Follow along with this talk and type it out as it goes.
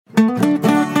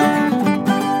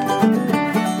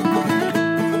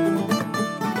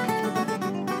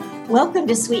Welcome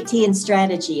to Sweet Tea and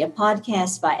Strategy, a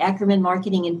podcast by Ackerman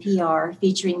Marketing and PR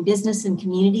featuring business and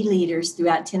community leaders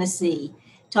throughout Tennessee,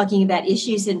 talking about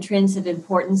issues and trends of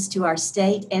importance to our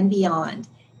state and beyond,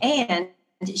 and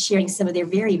sharing some of their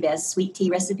very best sweet tea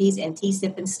recipes and tea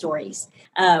sipping stories.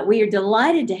 We are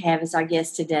delighted to have as our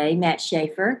guest today Matt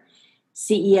Schaefer,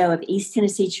 CEO of East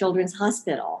Tennessee Children's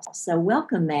Hospital. So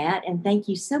welcome, Matt, and thank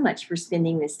you so much for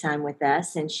spending this time with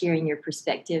us and sharing your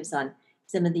perspectives on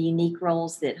some of the unique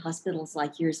roles that hospitals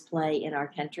like yours play in our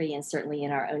country and certainly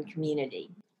in our own community.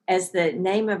 As the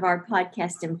name of our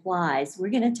podcast implies, we're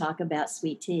going to talk about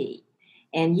sweet tea.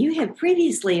 And you have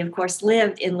previously, of course,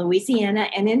 lived in Louisiana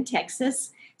and in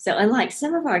Texas. So unlike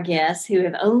some of our guests who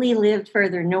have only lived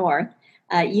further north,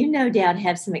 you no doubt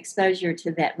have some exposure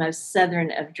to that most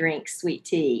southern of drinks, sweet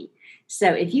tea.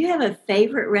 So if you have a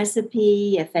favorite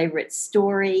recipe, a favorite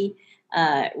story,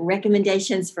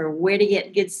 recommendations for where to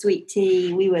get good sweet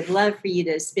tea, we would love for you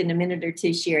to spend a minute or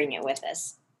two sharing it with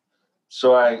us.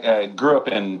 So I grew up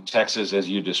in Texas, as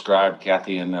you described,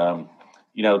 Kathy, and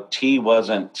tea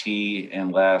wasn't tea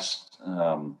unless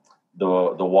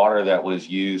the water that was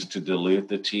used to dilute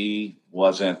the tea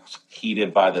wasn't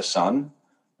heated by the sun.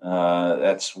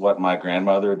 That's what my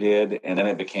grandmother did, and then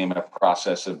it became a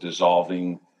process of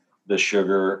dissolving the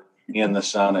sugar in the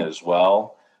sun as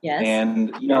well. Yes.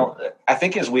 And, I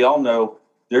think as we all know,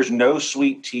 there's no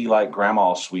sweet tea like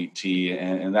grandma's sweet tea.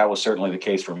 And that was certainly the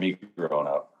case for me growing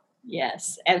up.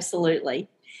 Yes, absolutely.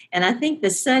 And I think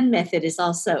the sun method is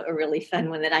also a really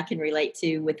fun one that I can relate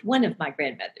to with one of my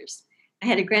grandmothers. I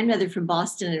had a grandmother from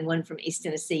Boston and one from East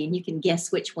Tennessee, and you can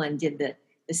guess which one did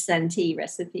the sun tea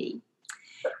recipe.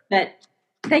 But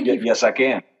thank you. Yes, I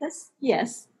can.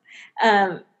 Yes.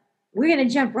 We're going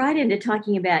to jump right into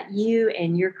talking about you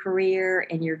and your career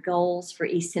and your goals for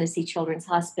East Tennessee Children's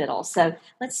Hospital. So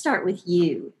let's start with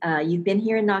you. You've been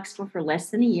here in Knoxville for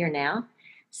less than a year now.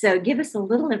 So give us a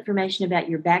little information about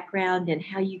your background and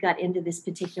how you got into this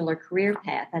particular career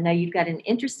path. I know you've got an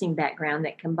interesting background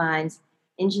that combines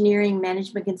engineering,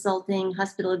 management consulting,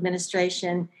 hospital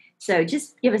administration. So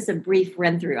just give us a brief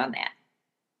run through on that.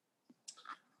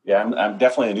 Yeah, I'm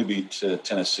definitely a newbie to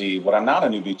Tennessee. What I'm not a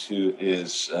newbie to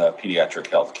is pediatric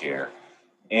healthcare.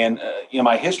 And,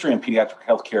 my history in pediatric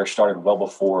healthcare started well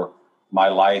before my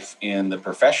life in the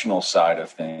professional side of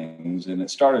things. And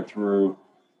it started through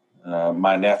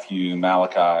my nephew,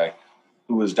 Malachi,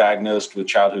 who was diagnosed with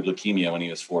childhood leukemia when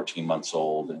he was 14 months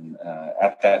old. And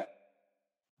at that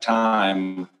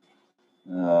time,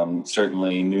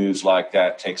 certainly news like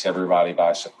that takes everybody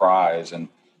by surprise. And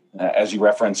as you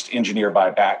referenced, engineer by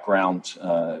background,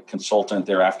 consultant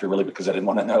thereafter, really because I didn't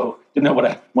know what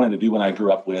I wanted to do when I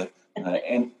grew up with,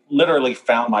 and literally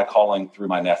found my calling through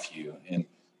my nephew. In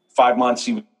 5 months,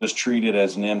 he was treated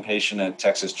as an inpatient at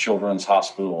Texas Children's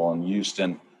Hospital in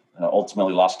Houston,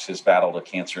 ultimately lost his battle to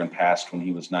cancer and passed when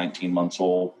he was 19 months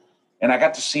old. And I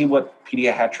got to see what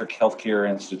pediatric healthcare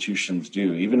institutions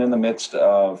do, even in the midst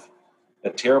of a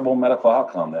terrible medical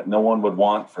outcome that no one would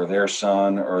want for their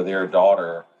son or their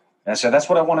daughter. And I said, that's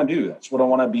what I want to do. That's what I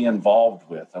want to be involved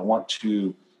with. I want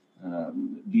to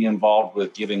be involved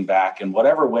with giving back in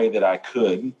whatever way that I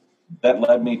could. That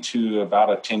led me to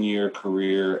about a 10-year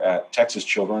career at Texas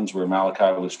Children's, where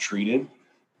Malachi was treated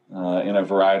in a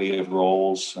variety of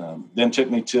roles. Then took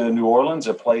me to New Orleans,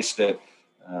 a place that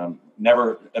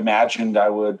never imagined I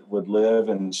would live,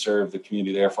 and serve the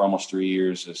community there for almost 3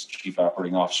 years as Chief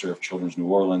Operating Officer of Children's New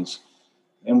Orleans.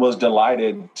 And was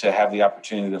delighted to have the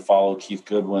opportunity to follow Keith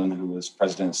Goodwin, who was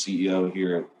president and CEO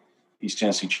here at East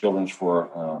Tennessee Children's for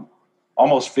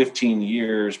almost 15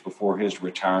 years before his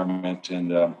retirement,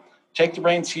 and take the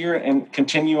reins here and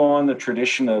continue on the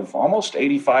tradition of almost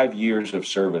 85 years of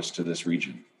service to this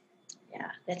region.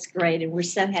 Yeah, that's great. And we're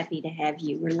so happy to have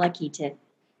you. We're lucky to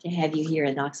have you here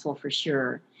in Knoxville for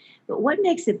sure. But what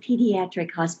makes a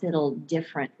pediatric hospital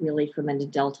different, really, from an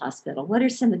adult hospital? What are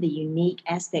some of the unique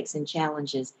aspects and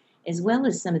challenges, as well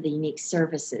as some of the unique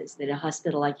services that a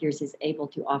hospital like yours is able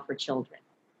to offer children?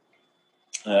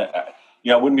 I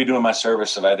wouldn't be doing my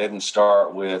service if I didn't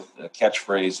start with a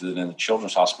catchphrase that in the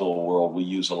children's hospital world we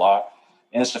use a lot.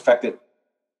 And it's the fact that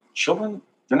children,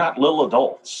 they're not little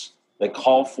adults. They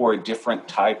call for a different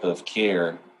type of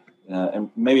care. And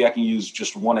maybe I can use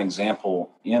just one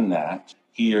example in that.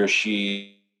 He or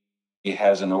she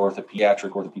has an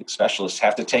orthopedic specialist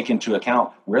have to take into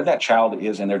account where that child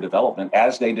is in their development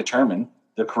as they determine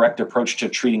the correct approach to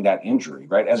treating that injury,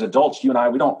 right? As adults, you and I,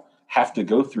 we don't have to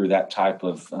go through that type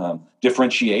of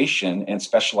differentiation and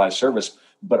specialized service,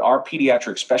 but our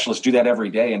pediatric specialists do that every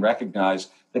day and recognize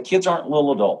that kids aren't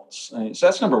little adults. So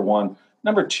that's number one.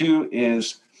 Number two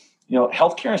is,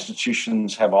 Healthcare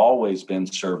institutions have always been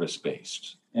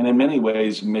service-based and in many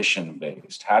ways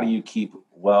mission-based. How do you keep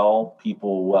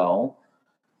people well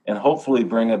and hopefully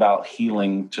bring about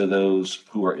healing to those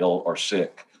who are ill or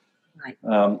sick?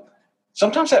 Right.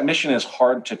 Sometimes that mission is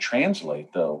hard to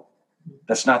translate, though.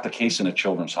 That's not the case in a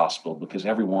children's hospital because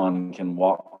everyone can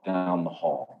walk down the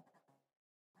hall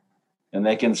and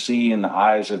they can see in the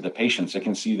eyes of the patients, they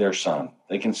can see their son,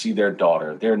 they can see their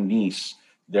daughter, their niece,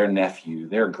 their nephew,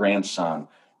 their grandson,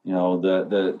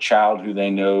 the child who they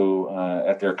know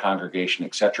at their congregation,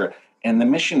 et cetera. And the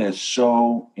mission is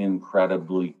so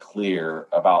incredibly clear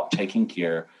about taking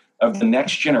care of the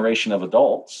next generation of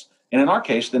adults. And in our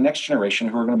case, the next generation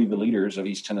who are going to be the leaders of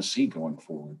East Tennessee going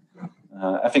forward.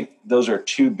 I think those are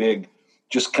two big,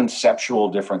 just conceptual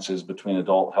differences between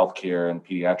adult healthcare and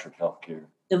pediatric healthcare.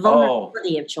 The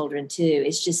vulnerability of children, too,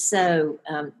 is just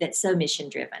that's so mission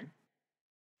driven.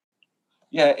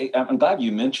 Yeah, I'm glad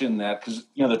you mentioned that because,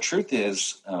 the truth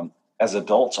is, as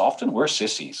adults, often we're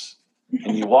sissies.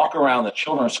 And you walk around the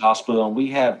children's hospital and we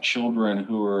have children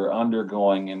who are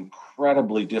undergoing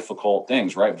incredibly difficult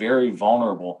things, right? Very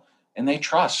vulnerable. And they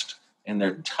trust and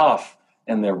they're tough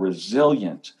and they're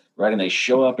resilient, right? And they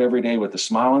show up every day with a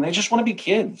smile and they just want to be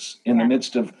kids in the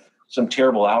midst of some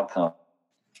terrible outcomes.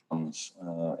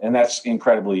 And that's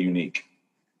incredibly unique.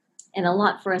 And a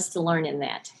lot for us to learn in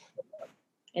that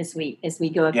as we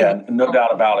go up. Yeah, no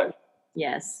doubt about it.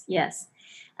 Yes.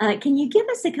 Can you give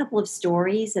us a couple of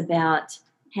stories about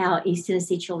how East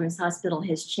Tennessee Children's Hospital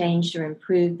has changed or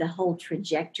improved the whole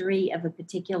trajectory of a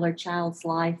particular child's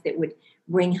life that would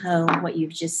bring home what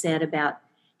you've just said about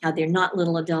how they're not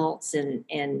little adults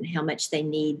and how much they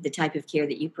need the type of care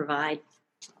that you provide?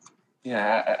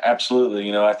 Yeah,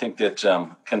 absolutely. I think that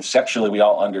conceptually we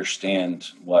all understand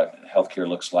what healthcare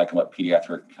looks like and what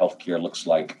pediatric healthcare looks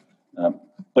like.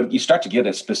 But you start to get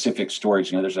at specific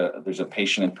stories. There's a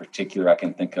patient in particular I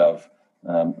can think of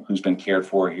who's been cared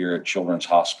for here at Children's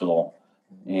Hospital,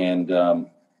 and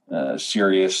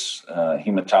serious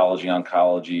hematology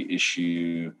oncology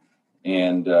issue,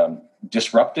 and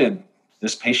disrupted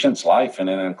this patient's life in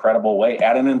an incredible way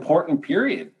at an important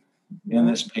period in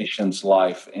this patient's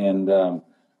life. And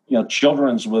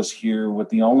Children's was here with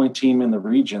the only team in the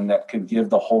region that could give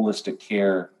the holistic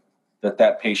care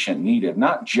that patient needed,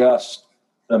 not just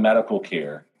the medical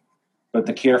care, but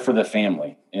the care for the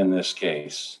family in this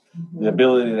case. The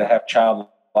ability to have child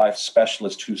life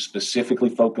specialists who specifically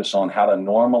focus on how to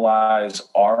normalize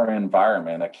our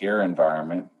environment, a care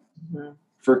environment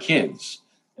for kids,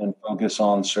 and focus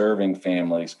on serving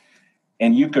families.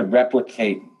 And you could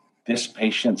replicate this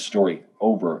patient's story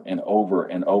over and over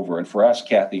and over. And for us,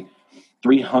 Kathy,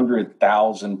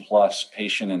 300,000 plus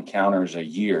patient encounters a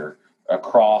year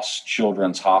across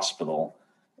Children's Hospital.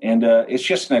 And it's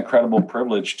just an incredible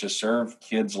privilege to serve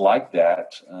kids like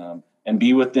that and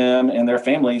be with them and their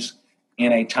families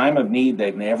in a time of need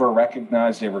they've never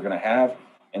recognized they were going to have.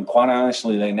 And quite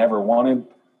honestly, they never wanted,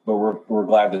 but we're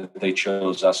glad that they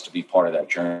chose us to be part of that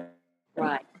journey.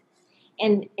 Right.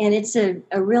 And it's a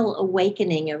real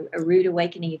awakening, a rude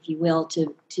awakening, if you will,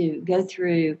 to go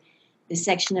through the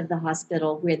section of the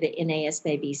hospital where the NAS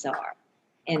babies are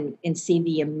and see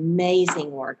the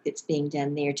amazing work that's being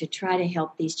done there to try to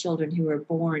help these children who are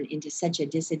born into such a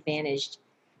disadvantaged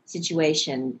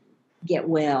situation get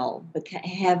well, but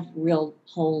have real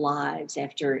whole lives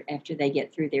after they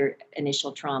get through their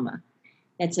initial trauma.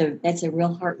 That's a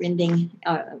real heartrending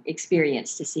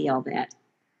experience to see all that.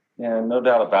 Yeah, no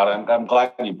doubt about it. I'm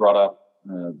glad you brought up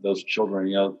those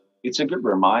children. It's a good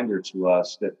reminder to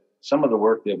us that some of the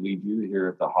work that we do here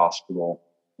at the hospital,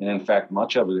 and in fact,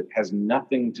 much of it has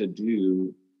nothing to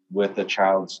do with the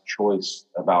child's choice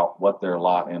about what their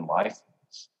lot in life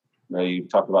is. You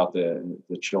talk about the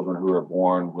children who are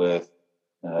born with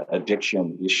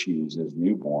addiction issues as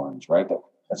newborns, right?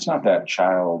 That's not that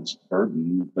child's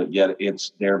burden, but yet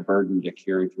it's their burden to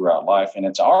carry throughout life. And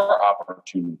it's our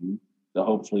opportunity to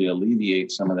hopefully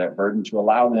alleviate some of that burden to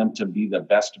allow them to be the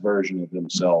best version of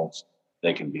themselves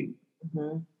they can be.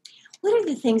 Mm-hmm. What are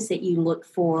the things that you look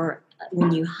for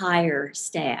when you hire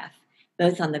staff,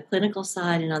 both on the clinical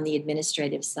side and on the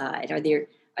administrative side? Are there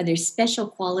special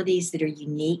qualities that are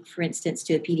unique, for instance,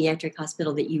 to a pediatric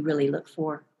hospital that you really look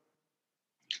for?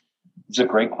 It's a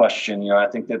great question. I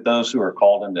think that those who are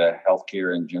called into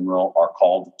healthcare in general are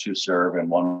called to serve in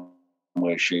one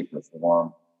way, shape, or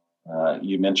form.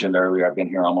 You mentioned earlier, I've been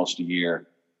here almost a year,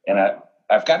 and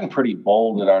I've gotten pretty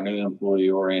bold at our new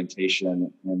employee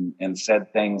orientation and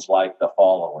said things like the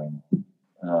following.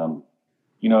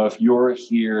 If you're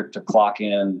here to clock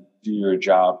in, do your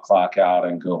job, clock out,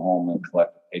 and go home and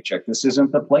collect a paycheck, this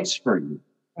isn't the place for you.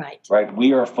 right?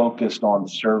 We are focused on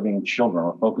serving children.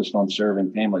 We're focused on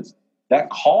serving families. That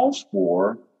calls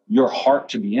for your heart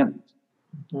to be in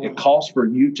it. Mm-hmm. It calls for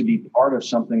you to be part of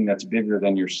something that's bigger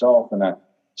than yourself. And I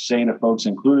say to folks,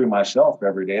 including myself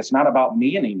every day, it's not about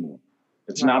me anymore.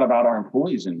 It's not about our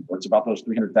employees anymore. It's about those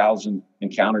 300,000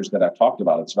 encounters that I've talked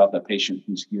about. It's about the patient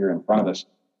who's here in front of us.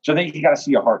 So I think you got to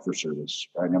see a heart for service,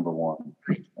 right? Number one.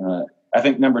 I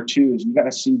think number two is you got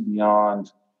to see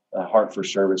beyond a heart for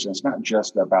service. And it's not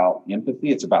just about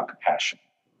empathy, it's about compassion.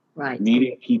 Right.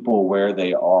 Meeting people where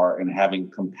they are and having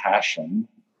compassion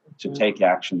to take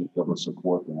action to be able to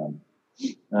support them.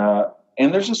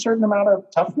 And there's a certain amount of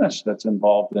toughness that's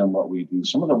involved in what we do.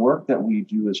 Some of the work that we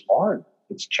do is hard.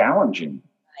 It's challenging.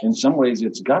 In some ways,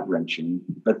 it's gut-wrenching.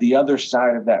 But the other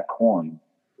side of that coin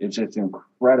is it's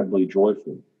incredibly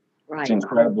joyful. Right. It's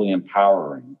incredibly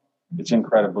empowering. It's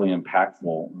incredibly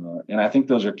impactful. And I think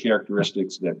those are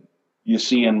characteristics that you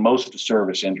see in most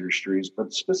service industries,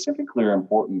 but specifically are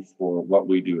important for what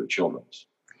we do at Children's.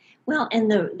 Well,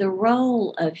 and the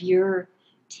role of your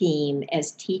team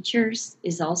as teachers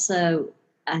is also,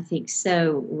 I think,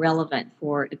 so relevant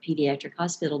for a pediatric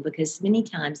hospital, because many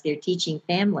times they're teaching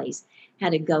families how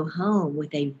to go home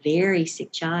with a very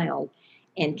sick child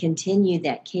and continue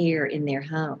that care in their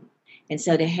home. And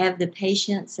so to have the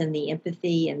patience and the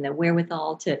empathy and the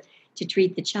wherewithal to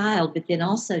treat the child, but then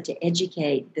also to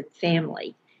educate the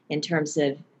family in terms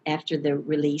of after the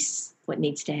release, what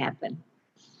needs to happen.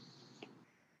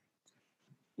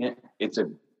 Yeah, it's a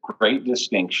great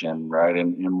distinction, right?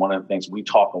 And one of the things we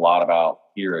talk a lot about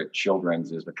here at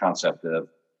Children's is the concept of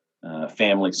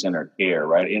family-centered care,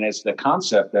 right? And it's the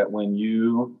concept that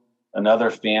when another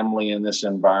family in this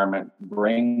environment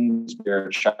brings their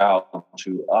child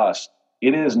to us,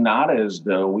 it is not as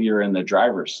though we are in the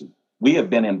driver's seat. We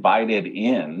have been invited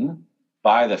in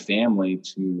by the family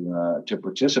to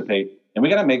participate, and we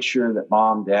got to make sure that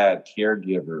mom, dad,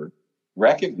 caregiver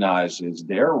recognizes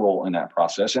their role in that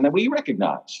process, and that we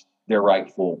recognize their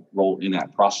rightful role in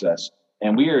that process.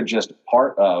 And we are just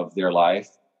part of their life,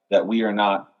 that we are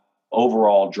not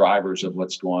overall drivers of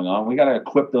what's going on. We got to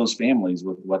equip those families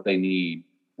with what they need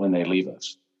when they leave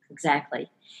us. Exactly.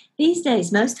 These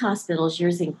days, most hospitals,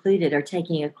 yours included, are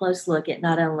taking a close look at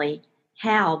not only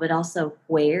how, but also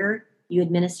where you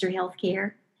administer health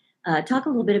care. Talk a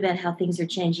little bit about how things are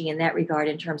changing in that regard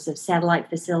in terms of satellite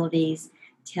facilities,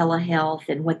 telehealth,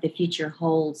 and what the future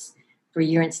holds for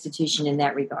your institution in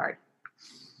that regard.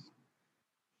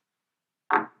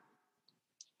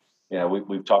 Yeah,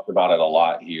 we've talked about it a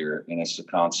lot here, and it's the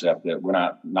concept that we're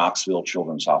not Knoxville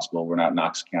Children's Hospital. We're not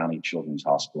Knox County Children's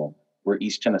Hospital. We're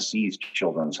East Tennessee's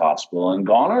Children's Hospital. And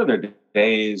gone are the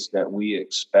days that we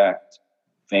expect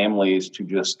families to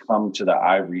just come to the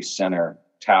Ivory Center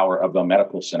tower of a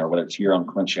medical center, whether it's here on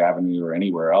Clinch Avenue or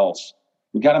anywhere else.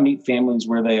 We got to meet families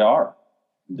where they are.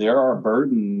 There are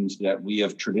burdens that we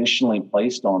have traditionally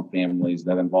placed on families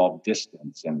that involve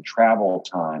distance and travel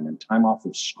time and time off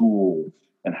of school,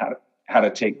 and how to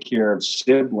take care of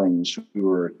siblings who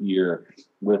are here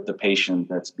with the patient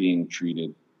that's being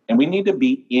treated. And we need to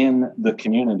be in the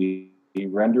community,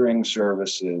 rendering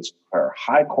services are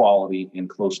high quality and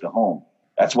close to home.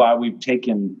 That's why we've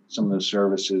taken some of the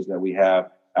services that we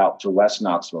have out to West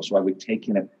Knoxville. That's why we've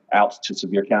taken it out to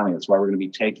Sevier County. That's why we're going to be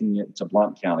taking it to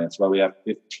Blount County. That's why we have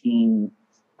 15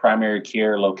 primary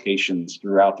care locations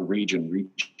throughout the region,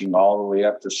 reaching all the way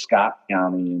up to Scott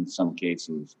County in some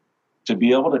cases, to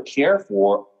be able to care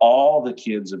for all the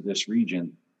kids of this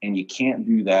region. And you can't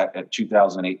do that at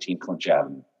 2018 Clinch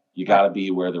Avenue. You got to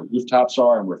be where the rooftops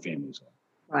are and where families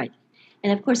are. Right.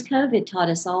 And of course, COVID taught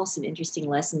us all some interesting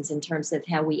lessons in terms of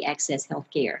how we access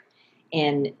healthcare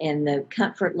and the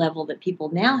comfort level that people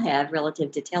now have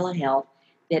relative to telehealth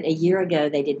that a year ago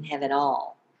they didn't have at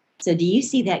all. So do you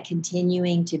see that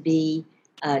continuing to be,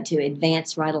 to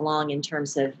advance right along in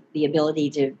terms of the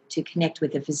ability to connect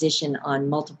with a physician on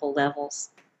multiple levels?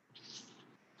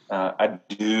 I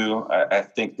do. I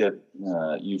think that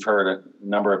you've heard a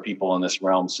number of people in this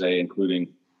realm say, including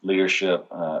leadership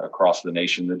across the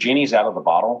nation, the genie's out of the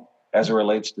bottle as it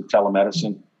relates to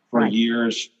telemedicine. For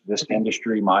years, this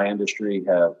industry, my industry,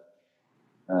 have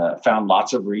found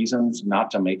lots of reasons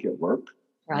not to make it work.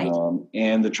 Right.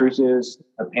 And the truth is,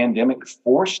 the pandemic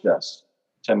forced us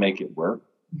to make it work,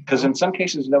 because in some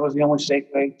cases, that was the only safe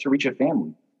way to reach a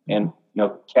family. And,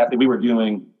 Kathy, we were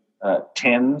doing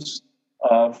tens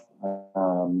of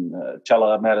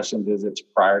telemedicine visits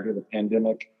prior to the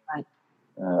pandemic. Right.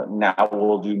 Now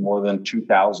we'll do more than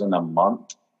 2,000 a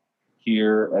month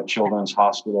here at Children's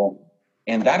Hospital.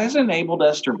 And that has enabled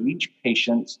us to reach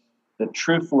patients that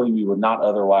truthfully we would not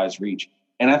otherwise reach.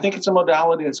 And I think it's a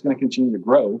modality that's going to continue to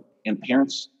grow, and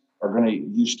parents are going to get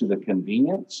used to the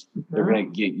convenience. Mm-hmm. They're going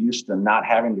to get used to not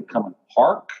having to come and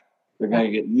park. They're going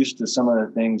to get used to some of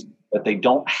the things that they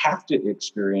don't have to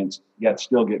experience, yet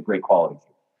still get great quality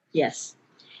care. Yes.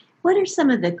 What are some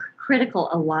of the critical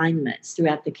alignments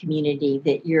throughout the community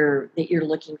that you're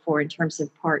looking for in terms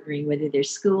of partnering, whether they're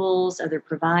schools, other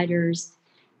providers?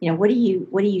 What do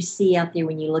you see out there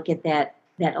when you look at that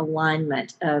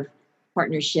alignment of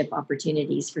partnership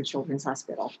opportunities for Children's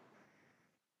Hospital?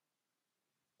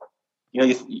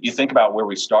 You think about where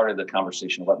we started the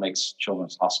conversation, what makes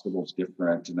children's hospitals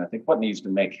different, and I think what needs to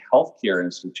make healthcare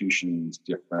institutions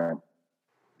different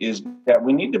is that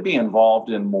we need to be involved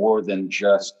in more than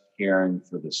just caring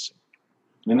for the sick.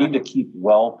 We need to keep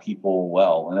well people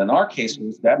well. And in our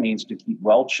cases, that means to keep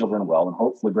well children well and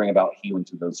hopefully bring about healing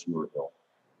to those who are ill.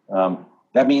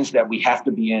 That means that we have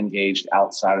to be engaged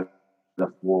outside of the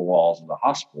four walls of the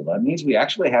hospital. That means we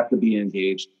actually have to be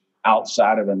engaged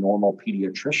outside of a normal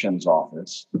pediatrician's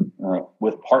office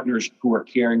with partners who are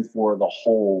caring for the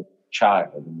whole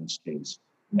child in this case.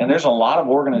 And there's a lot of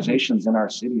organizations in our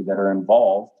city that are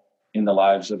involved in the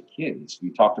lives of kids.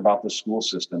 You talked about the school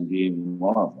system being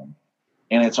one of them.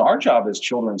 And it's our job as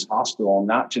Children's Hospital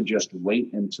not to just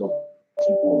wait until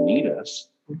people need us,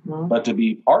 but to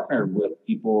be partnered with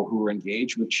people who are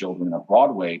engaged with children in a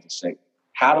broad way to say,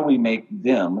 how do we make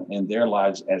them and their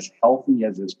lives as healthy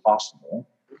as is possible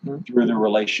through the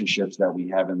relationships that we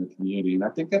have in the community? And I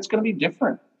think that's going to be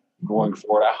different going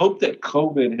forward. I hope that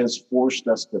COVID has forced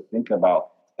us to think about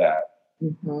that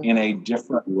in a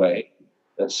different way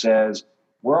that says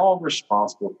we're all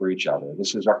responsible for each other.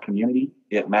 This is our community.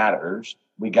 It matters.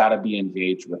 We got to be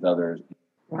engaged with others.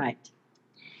 Right.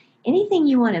 Anything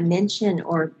you want to mention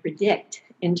or predict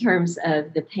in terms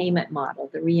of the payment model,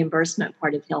 the reimbursement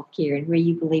part of healthcare, and where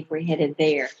you believe we're headed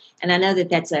there? And I know that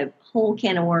that's a whole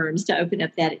can of worms to open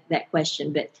up that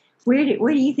question, but where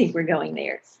do you think we're going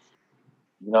there?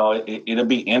 It'll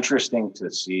be interesting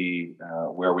to see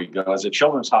where we go. As a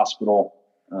children's hospital,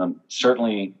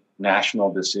 certainly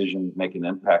national decisions make an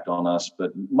impact on us,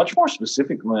 but much more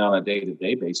specifically on a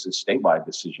day-to-day basis, statewide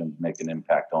decisions make an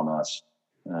impact on us.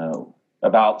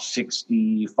 About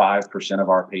 65% of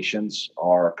our patients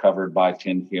are covered by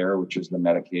TennCare, which is the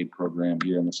Medicaid program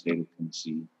here in the state of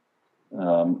Tennessee.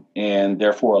 And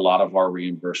therefore, a lot of our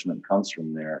reimbursement comes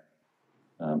from there.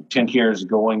 TennCare is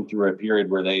going through a period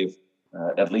where they've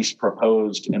at least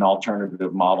proposed an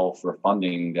alternative model for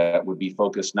funding that would be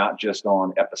focused not just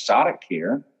on episodic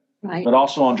care, but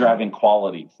also on driving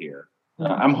quality care.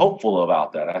 I'm hopeful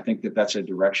about that. I think that that's a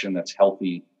direction that's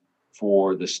healthy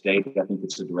for the state. I think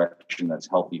it's a direction that's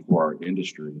healthy for our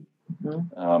industry.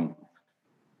 I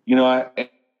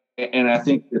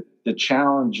think that the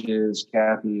challenge is,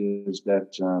 Kathy, is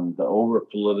that the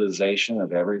over-politicization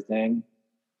of everything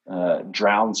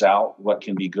drowns out what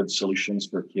can be good solutions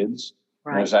for kids.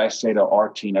 Right. And as I say to our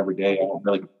team every day, I don't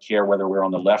really care whether we're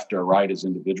on the left or right as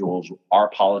individuals. Our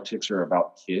politics are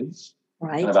about kids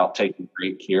and about taking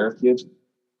great care of kids.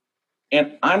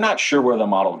 And I'm not sure where the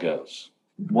model goes.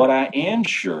 What I am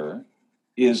sure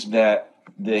is that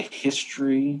the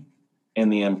history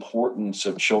and the importance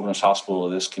of Children's Hospital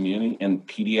of this community and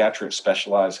pediatric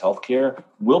specialized healthcare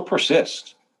will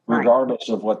persist, regardless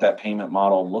of what that payment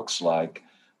model looks like.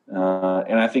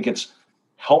 And I think it's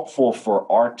helpful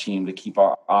for our team to keep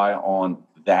our eye on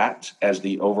that as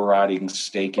the overriding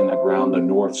stake in the ground, the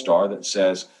North Star that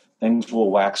says things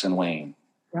will wax and wane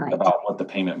about what the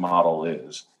payment model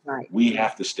is. We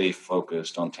have to stay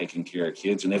focused on taking care of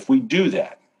kids. And if we do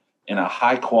that in a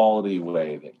high quality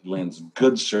way that lends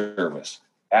good service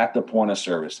at the point of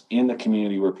service in the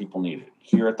community where people need it,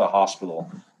 here at the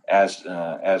hospital as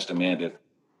demanded,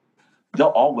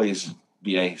 there'll always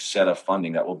be a set of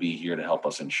funding that will be here to help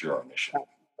us ensure our mission.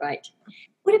 Right.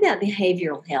 What about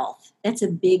behavioral health? That's a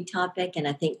big topic, and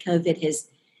I think COVID has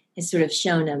sort of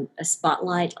shown a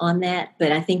spotlight on that.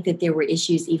 But I think that there were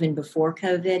issues even before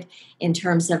COVID in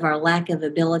terms of our lack of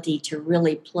ability to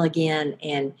really plug in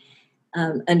and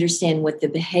understand what the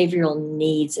behavioral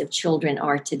needs of children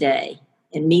are today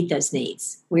and meet those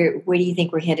needs. Where do you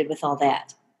think we're headed with all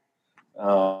that?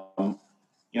 1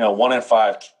 in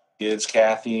 5 kids,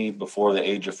 Kathy, before the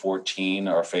age of 14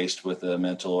 are faced with a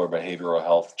mental or behavioral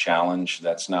health challenge.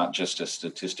 That's not just a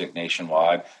statistic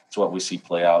nationwide. It's what we see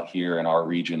play out here in our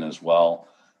region as well.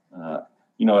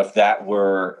 If that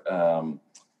were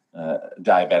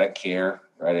diabetic care,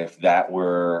 right? If that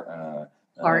were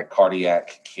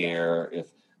cardiac care,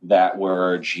 if that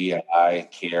were GI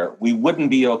care, we wouldn't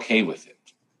be okay with it,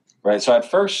 right? So I'd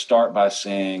first start by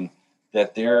saying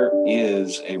that there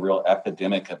is a real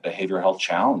epidemic of behavioral health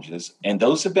challenges, and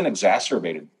those have been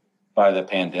exacerbated by the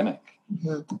pandemic.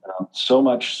 So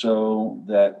much so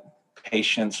that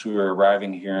patients who are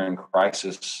arriving here in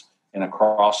crisis and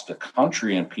across the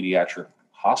country in pediatric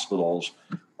hospitals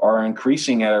are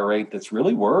increasing at a rate that's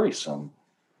really worrisome.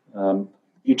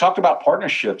 You talked about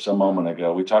partnerships a moment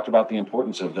ago. We talked about the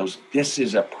importance of those. This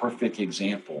is a perfect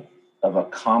example of a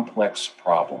complex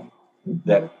problem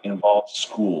that involves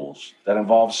schools, that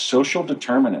involves social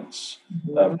determinants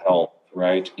of health,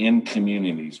 right, in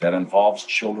communities, that involves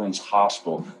Children's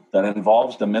Hospital, that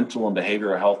involves the mental and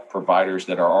behavioral health providers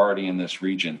that are already in this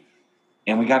region.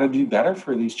 And we got to do better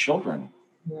for these children.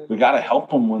 We got to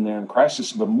help them when they're in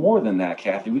crisis. But more than that,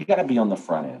 Kathy, we got to be on the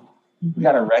front end. We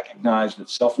got to recognize that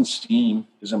self-esteem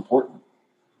is important.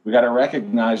 We got to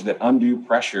recognize that undue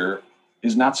pressure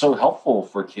is not so helpful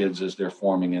for kids as they're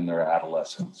forming in their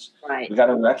adolescence. Right. We got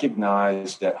to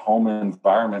recognize that home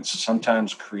environments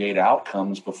sometimes create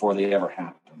outcomes before they ever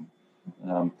happen.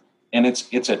 And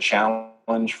it's a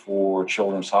challenge for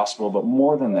Children's Hospital, but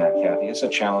more than that, Kathy, it's a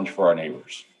challenge for our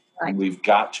neighbors. Right. And we've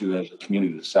got to, as a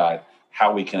community, decide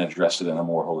how we can address it in a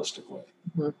more holistic way.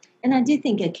 And I do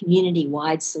think a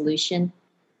community-wide solution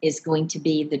is going to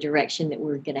be the direction that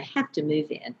we're going to have to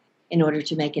move in order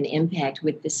to make an impact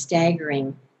with the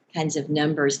staggering kinds of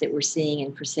numbers that we're seeing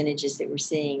and percentages that we're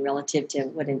seeing relative to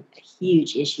what a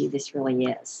huge issue this really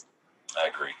is. I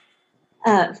agree.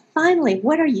 Finally,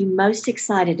 what are you most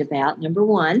excited about, number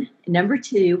one? Number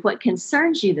two, what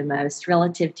concerns you the most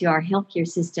relative to our healthcare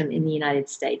system in the United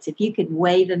States? If you could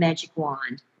wave a magic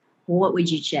wand, what would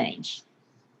you change?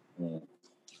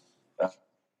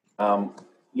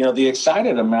 The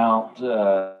excited amount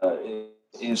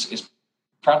is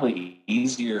probably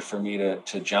easier for me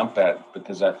to jump at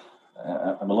because I'm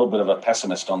a little bit of a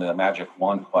pessimist on the magic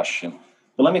wand question.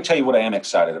 But let me tell you what I am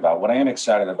excited about. What I am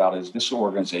excited about is this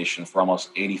organization for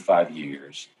almost 85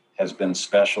 years has been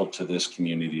special to this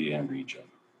community and region.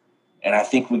 And I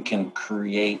think we can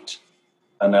create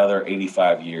another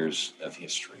 85 years of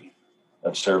history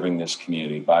of serving this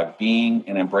community by being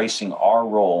and embracing our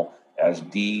role as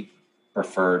the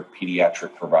preferred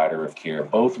pediatric provider of care,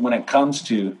 both when it comes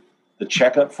to the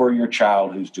checkup for your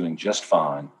child who's doing just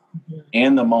fine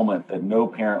and the moment that no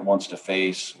parent wants to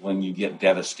face when you get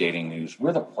devastating news.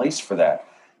 We're the place for that.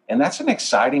 And that's an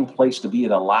exciting place to be.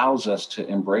 It allows us to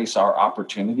embrace our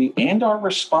opportunity and our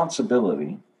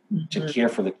responsibility to care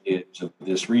for the kids of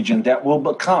this region that will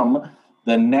become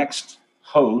the next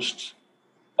host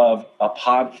of a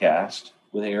podcast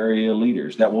with area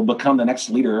leaders, that will become the next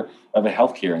leader of a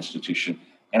healthcare institution.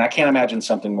 And I can't imagine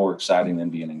something more exciting than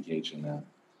being engaged in that.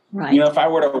 Right. If I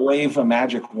were to wave a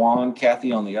magic wand,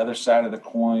 Kathy, on the other side of the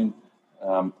coin,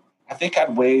 I think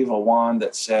I'd wave a wand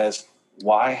that says,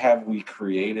 why have we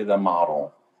created a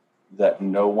model that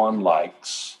no one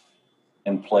likes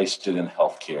and placed it in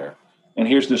healthcare? And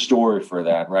here's the story for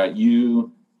that, right?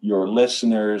 You, your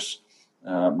listeners,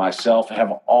 myself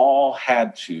have all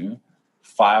had to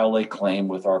file a claim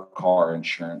with our car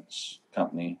insurance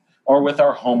company or with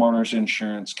our homeowners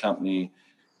insurance company.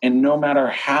 And no matter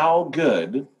how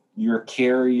good your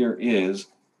carrier is,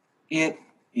 it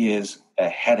is a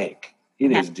headache.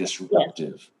 It is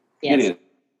disruptive. Yes. It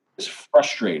is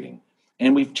frustrating.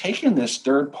 And we've taken this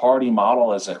third-party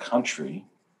model as a country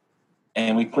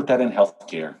and we put that in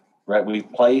healthcare, right? We've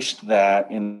placed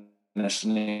that in a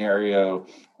scenario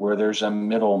where there's a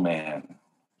middleman,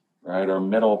 right, or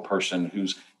middle person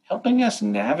who's helping us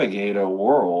navigate a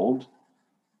world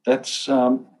that's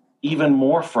even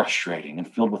more frustrating and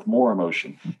filled with more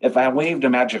emotion. If I waved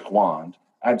a magic wand,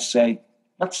 I'd say,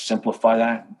 let's simplify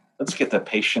that. Let's get the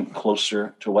patient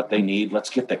closer to what they need.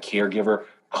 Let's get the caregiver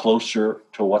closer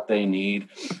to what they need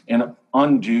and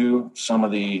undo some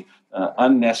of the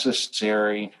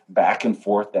unnecessary back and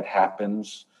forth that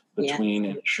happens between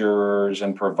insurers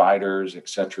and providers, et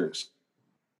cetera, et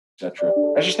cetera.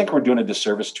 I just think we're doing a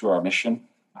disservice to our mission.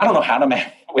 I don't know how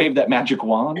to wave that magic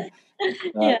wand.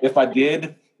 If I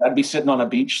did, I'd be sitting on a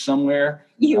beach somewhere.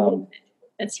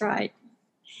 That's right.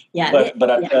 Yeah.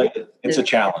 But I tell you, it's a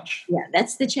challenge. Yeah,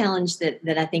 that's the challenge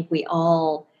that I think we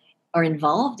all are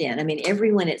involved in. I mean,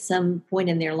 everyone at some point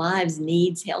in their lives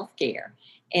needs health care.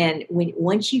 And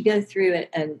once you go through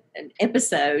an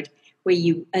episode where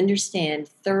you understand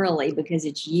thoroughly, because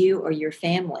it's you or your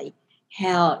family,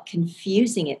 how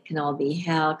confusing it can all be,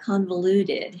 how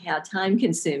convoluted, how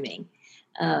time-consuming,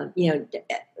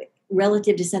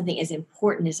 relative to something as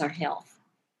important as our health.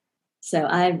 So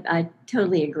I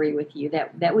totally agree with you.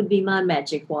 That would be my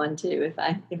magic wand too,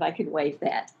 if I could wave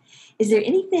that. Is there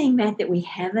anything, Matt, that we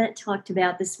haven't talked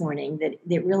about this morning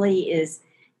that really is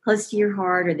close to your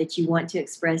heart or that you want to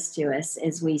express to us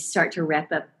as we start to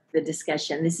wrap up the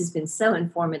discussion? This has been so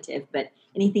informative, but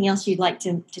anything else you'd like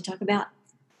to talk about?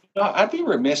 I'd be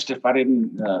remiss if I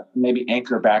didn't maybe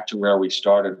anchor back to where we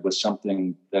started with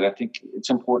something that I think it's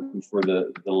important for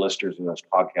the listeners of this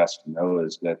podcast to know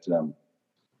is that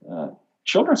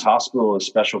Children's Hospital is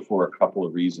special for a couple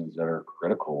of reasons that are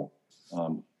critical.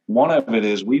 One of it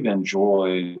is we've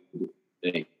enjoyed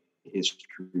a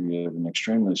history of an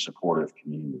extremely supportive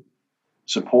community.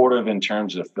 Supportive in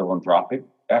terms of philanthropic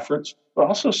efforts, but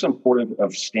also supportive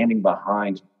of standing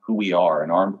behind who we are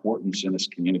and our importance in this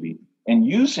community and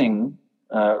using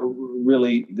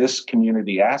really this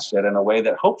community asset in a way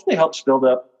that hopefully helps build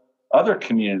up other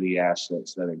community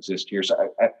assets that exist here. So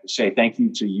I say thank you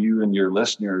to you and your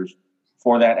listeners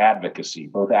for that advocacy,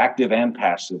 both active and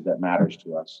passive, that matters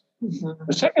to us. Mm-hmm.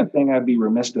 The second thing I'd be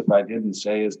remiss if I didn't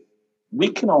say is we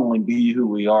can only be who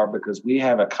we are because we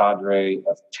have a cadre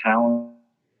of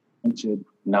talented,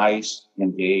 nice,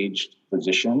 engaged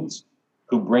physicians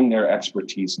who bring their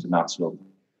expertise to Knoxville,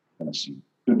 Tennessee,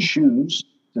 who choose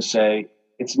to say,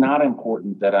 it's not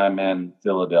important that I'm in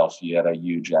Philadelphia at a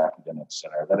huge academic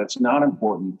center, that it's not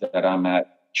important that I'm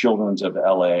at Children's of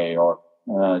LA or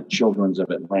Children's of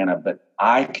Atlanta, but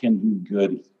I can do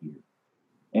good here.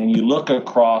 And you look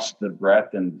across the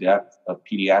breadth and depth of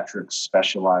pediatric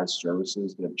specialized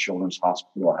services that Children's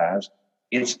Hospital has,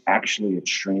 it's actually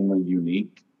extremely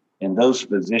unique. And those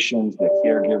physicians, the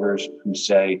caregivers who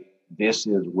say, this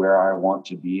is where I want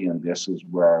to be and this is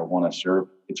where I want to serve,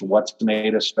 it's what's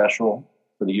made us special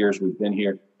for the years we've been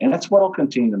here. And that's what will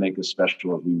continue to make us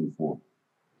special as we move forward.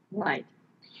 Right.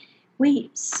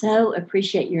 We so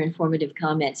appreciate your informative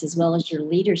comments as well as your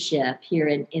leadership here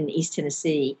in East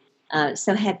Tennessee.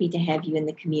 So happy to have you in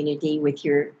the community with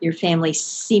your family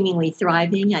seemingly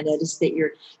thriving. I noticed that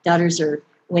your daughters are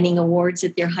winning awards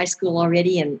at their high school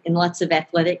already and in lots of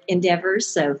athletic endeavors.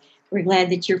 So we're glad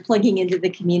that you're plugging into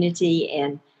the community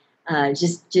and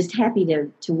just happy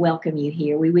to welcome you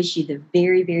here. We wish you the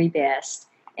very, very best.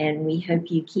 And we hope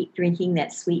you keep drinking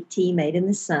that sweet tea made in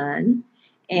the sun.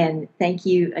 And thank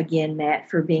you again, Matt,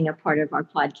 for being a part of our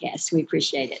podcast. We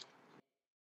appreciate it.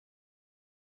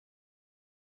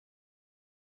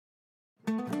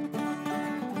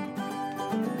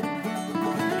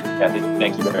 Kathy,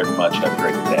 thank you very much. Have a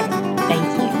great day.